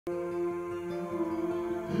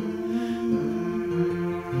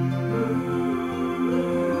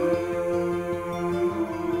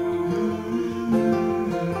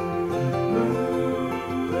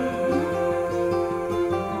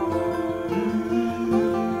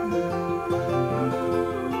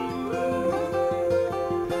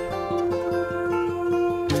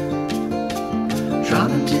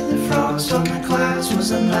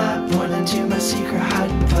was a map pointing to my secret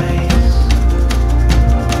hiding place.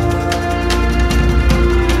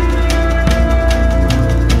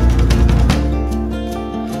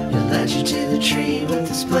 It led you to the tree with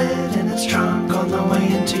the split in its trunk on the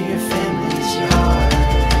way into your family's yard.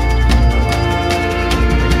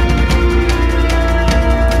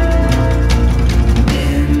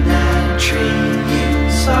 In that tree you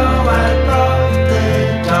saw I brought the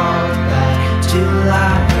dog back to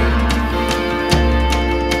life.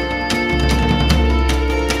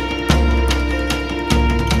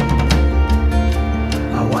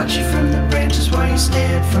 Watch you from the branches while you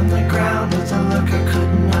stared from the ground with a look I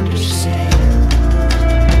couldn't understand.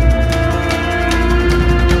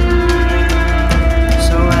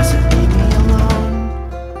 So I said, leave me alone.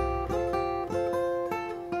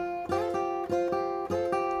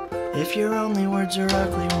 If your only words are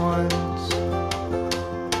ugly ones,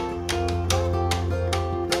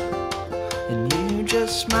 and you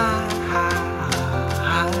just smiled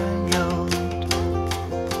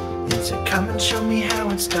and said, come and show me how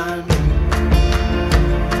it's done.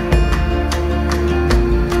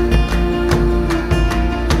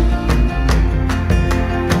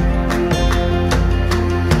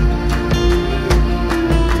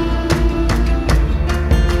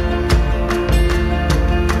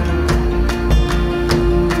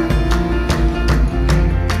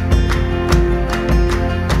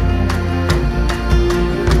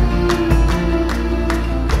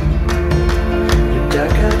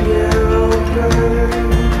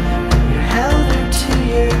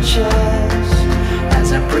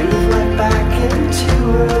 As I breathe life back into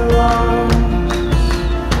her lungs,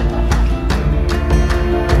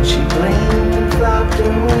 and she blinked and flapped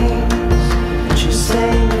her wings, and she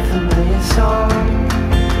sang a familiar song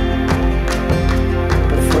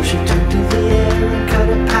before she took to the air and cut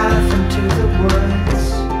a path into the woods.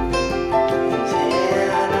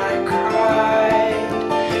 And I cried,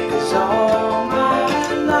 'cause all my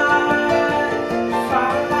life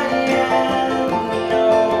I am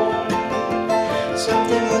known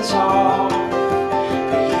something was wrong,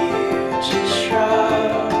 but you just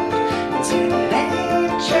shrugged and said it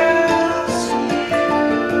ain't just you.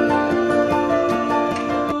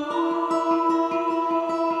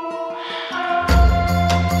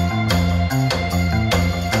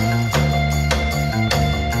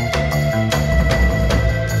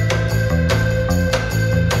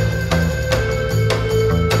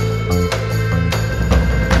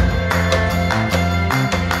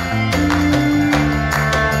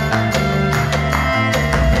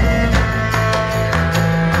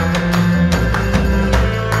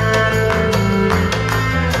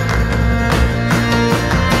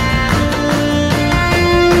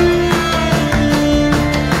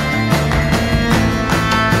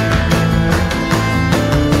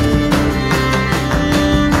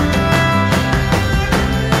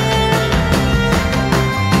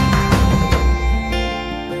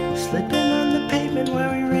 Slipping on the pavement where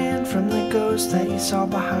we ran from the ghost that you saw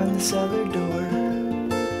behind the cellar door.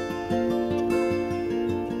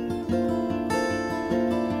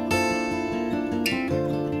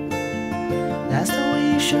 That's the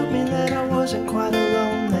way you showed me that I wasn't quite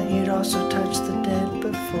alone, that you'd also touched the dead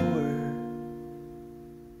before.